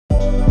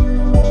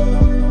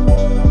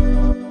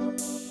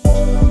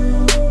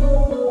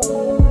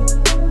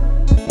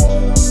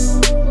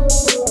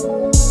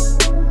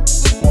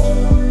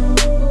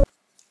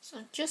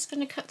just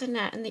going to cut the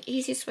net, and the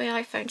easiest way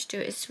I found to do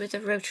it is with a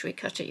rotary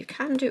cutter. You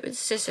can do it with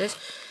scissors,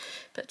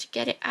 but to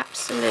get it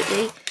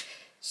absolutely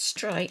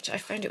straight, I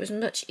found it was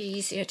much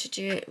easier to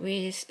do it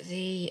with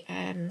the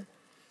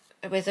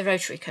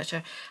rotary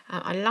cutter.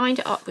 I lined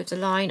it up with the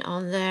line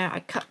on there.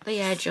 I cut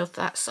the edge off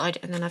that side,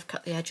 and then I've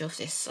cut the edge off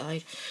this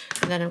side.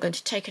 And then I'm going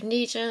to take a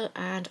needle,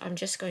 and I'm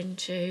just going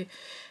to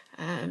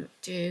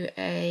do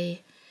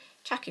a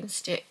tacking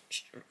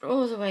stitch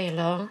all the way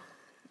along,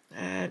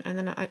 and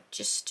then I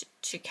just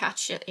to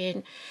catch it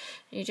in.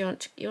 You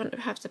want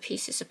to have the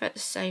pieces about the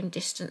same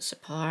distance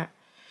apart,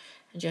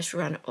 and just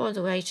run it all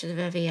the way to the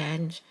very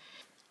end.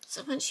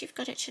 So once you've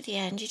got it to the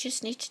end, you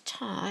just need to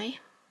tie,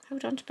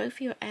 hold on to both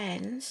of your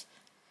ends,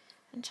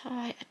 and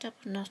tie a double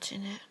knot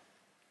in it.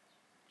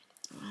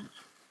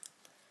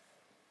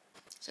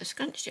 So I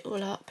scrunched it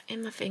all up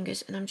in my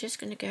fingers, and I'm just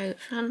going to go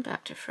from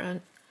back to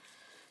front,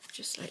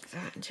 just like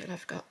that, until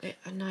I've got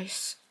a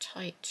nice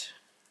tight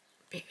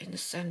bit in the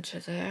centre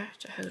there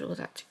to hold all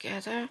that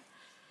together.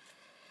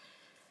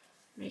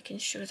 Making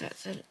sure that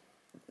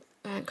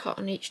the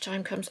cotton each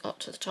time comes up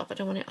to the top. I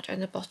don't want it down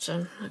the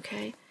bottom,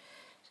 okay?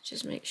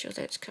 Just make sure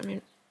that it's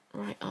coming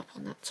right up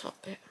on that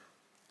top bit.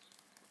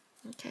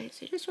 Okay,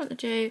 so you just want to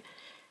do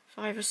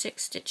 5 or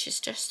 6 stitches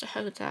just to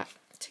hold that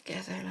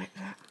together like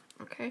that,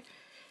 okay?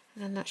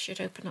 And then that should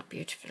open up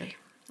beautifully,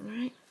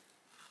 alright?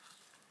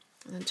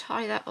 And then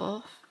tie that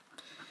off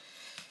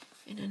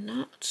in a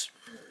knot.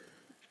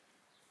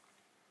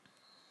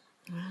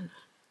 And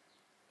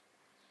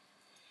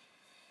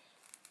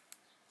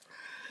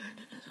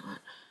another one.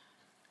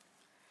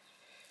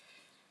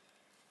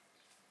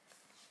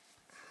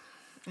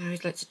 I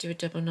always like to do a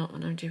double knot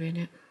when I'm doing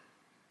it.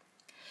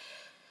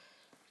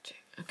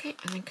 Okay,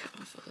 and then cut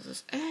off all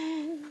those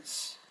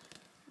ends.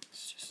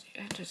 That's just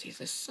the end of the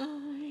other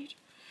side.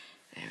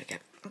 There we go.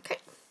 Okay.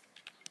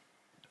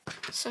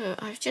 So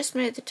I've just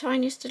made the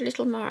tiniest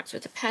little marks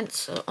with a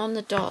pencil on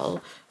the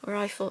doll where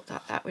I thought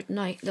that would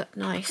look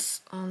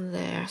nice on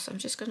there. So I'm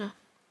just going to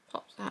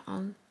pop that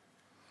on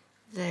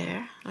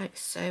there like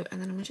so,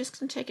 and then I'm just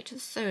going to take it to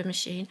the sewing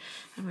machine,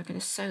 and we're going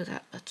to sew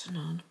that button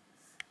on.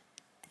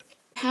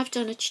 I have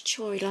done a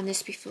tutorial on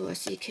this before,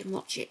 so you can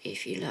watch it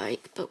if you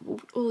like, but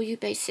all you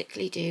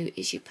basically do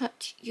is you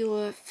put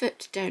your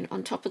foot down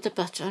on top of the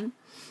button,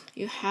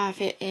 you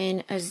have it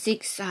in a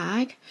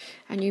zigzag,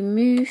 and you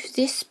move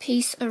this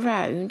piece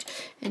around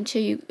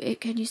until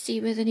can you see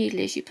where the needle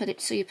is? You put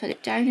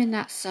it down in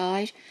that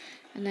side,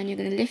 and then you're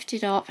going to lift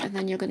it up, and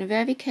then you're going to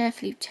very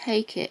carefully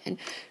take it and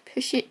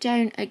push it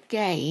down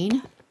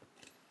again.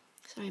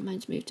 Sorry,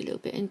 mine's moved a little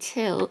bit,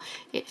 until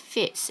it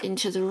fits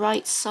into the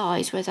right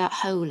size where that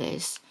hole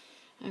is.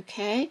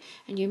 Okay,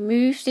 and you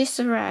move this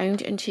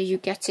around until you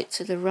get it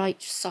to the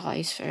right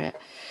size for it.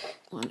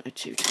 1 or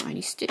 2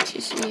 tiny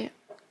stitches here.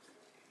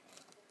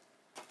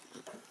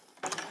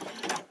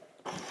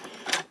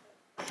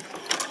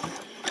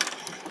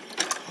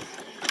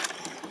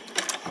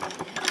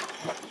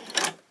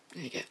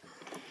 There you go.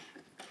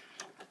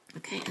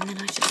 Okay, and then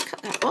I just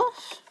cut that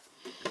off.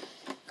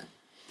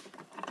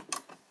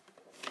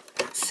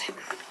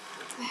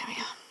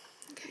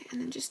 And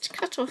then just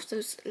cut off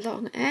those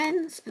long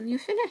ends, and you're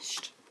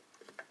finished.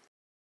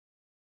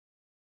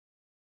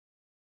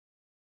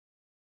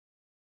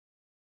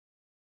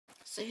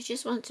 So you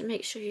just want to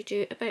make sure you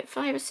do about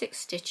 5 or 6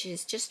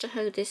 stitches just to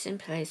hold this in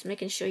place,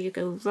 making sure you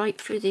go right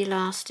through the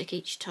elastic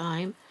each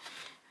time,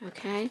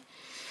 okay?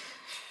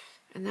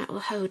 And that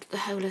will hold the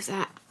whole of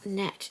that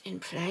net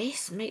in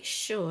place. Make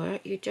sure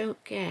you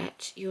don't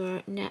get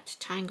your net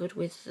tangled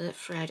with the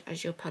thread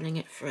as you're pulling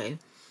it through.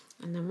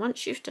 And then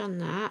once you've done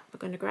that, we're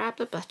going to grab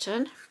the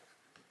button,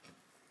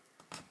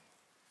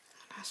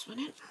 last one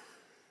in.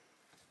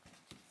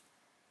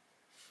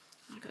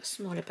 I've got a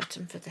smaller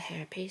button for the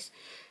hairpiece.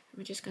 And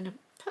we're just going to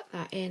put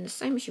that in, the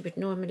same as you would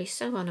normally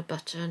sew on a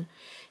button,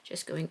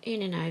 just going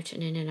in and out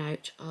and in and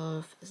out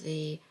of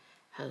the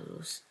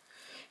holes.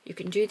 You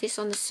can do this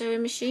on the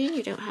sewing machine,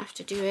 you don't have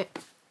to do it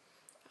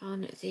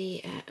on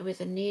the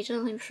with a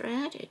needle and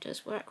thread. It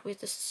does work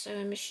with the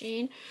sewing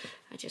machine.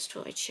 I just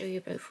thought I'd show you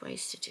both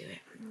ways to do it.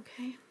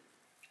 Okay,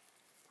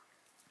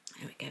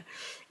 there we go.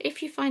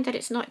 If you find that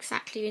it's not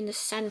exactly in the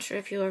center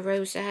of your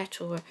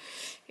rosette, or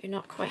you're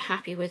not quite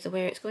happy with the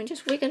way it's going,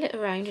 just wiggle it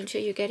around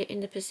until you get it in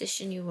the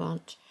position you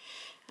want.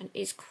 And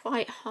it's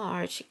quite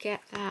hard to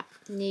get that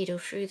needle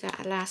through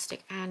that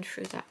elastic and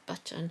through that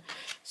button,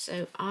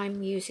 so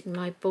I'm using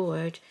my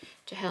board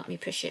to help me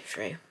push it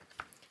through.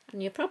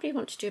 And you'll probably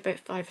want to do about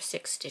 5 or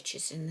 6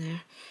 stitches in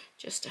there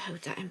just to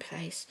hold that in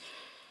place.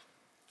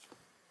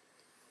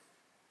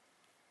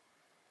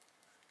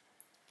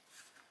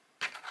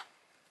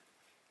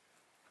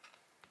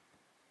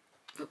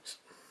 Oops.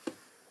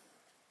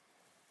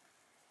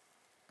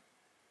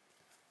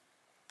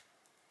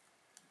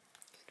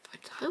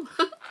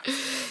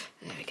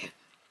 There we go.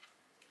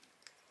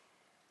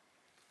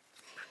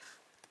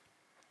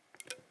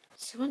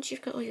 So once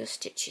you've got all your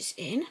stitches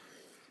in,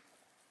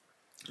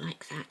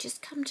 like that,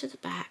 just come to the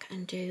back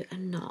and do a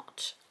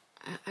knot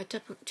I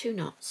double 2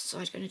 knots, so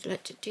I'm going to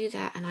like to do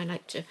that, and I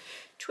like to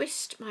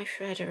twist my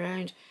thread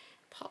around,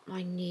 pop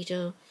my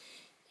needle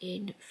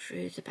in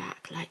through the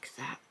back like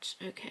that.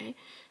 Okay,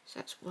 so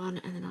that's one,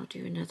 and then I'll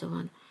do another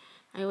one.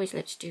 I always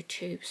like to do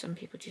 2. Some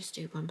people just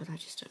do 1, but I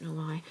just don't know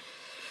why.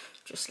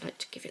 Just like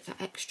to give it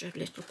that extra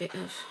little bit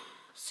of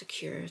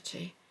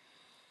security.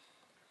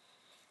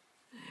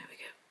 There we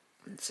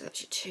go. And so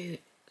that's your 2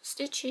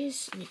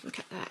 stitches, and you can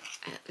cut that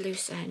at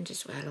loose end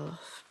as well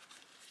off.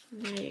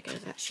 And there you go,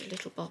 that's your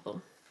little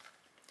bobble.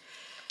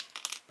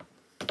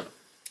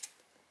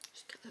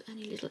 Just cut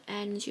any little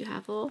ends you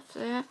have off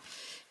there.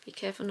 Be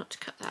careful not to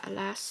cut that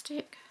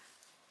elastic.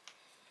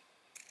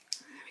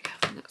 There we go,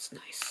 and that's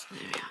nice. There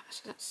we are,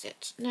 so that's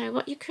it. Now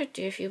what you could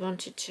do if you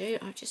wanted to,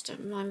 I've just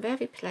done mine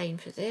very plain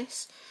for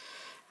this,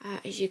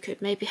 is you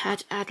could maybe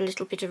add a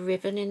little bit of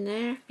ribbon in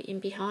there, in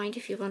behind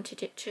if you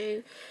wanted it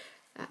to.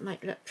 That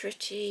might look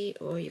pretty,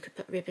 or you could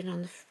put ribbon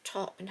on the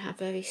top and have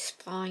very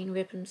fine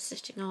ribbon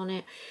sitting on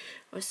it,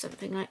 or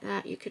something like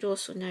that. You could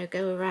also now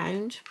go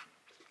around.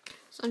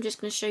 So I'm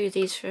just going to show you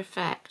these for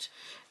effect.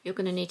 You're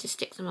going to need to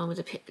stick them on with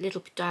a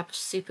little dab of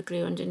super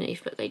glue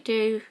underneath, but they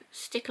do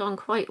stick on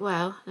quite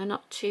well. They're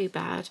not too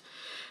bad,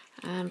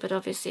 but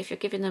obviously if you're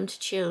giving them to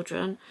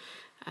children,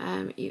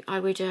 I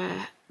would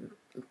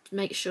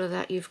make sure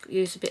that you've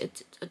used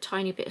a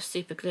tiny bit of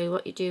super glue.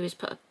 What you do is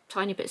put a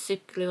tiny bit of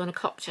super glue on a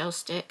cocktail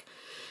stick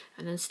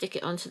and then stick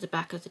it onto the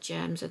back of the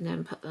gems and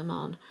then put them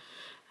on.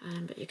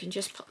 But you can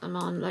just put them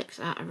on like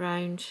that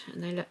around,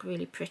 and they look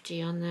really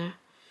pretty on there.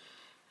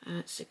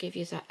 So give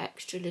you that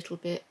extra little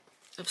bit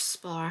of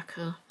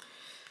sparkle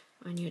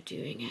when you're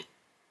doing it,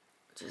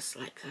 just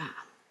like that.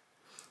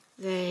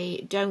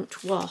 They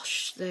don't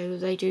wash, though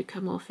they do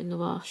come off in the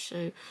wash,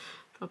 so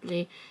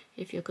probably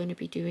if you're going to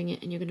be doing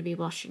it and you're going to be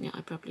washing it,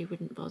 I probably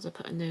wouldn't bother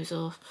putting those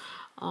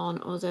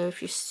on, although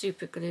if you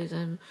super glue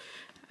them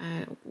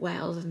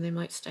well, then they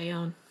might stay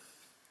on.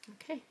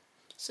 Okay,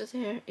 so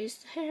there is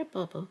the hair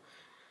bobble.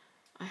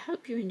 I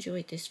hope you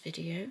enjoyed this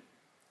video.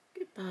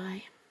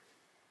 Goodbye.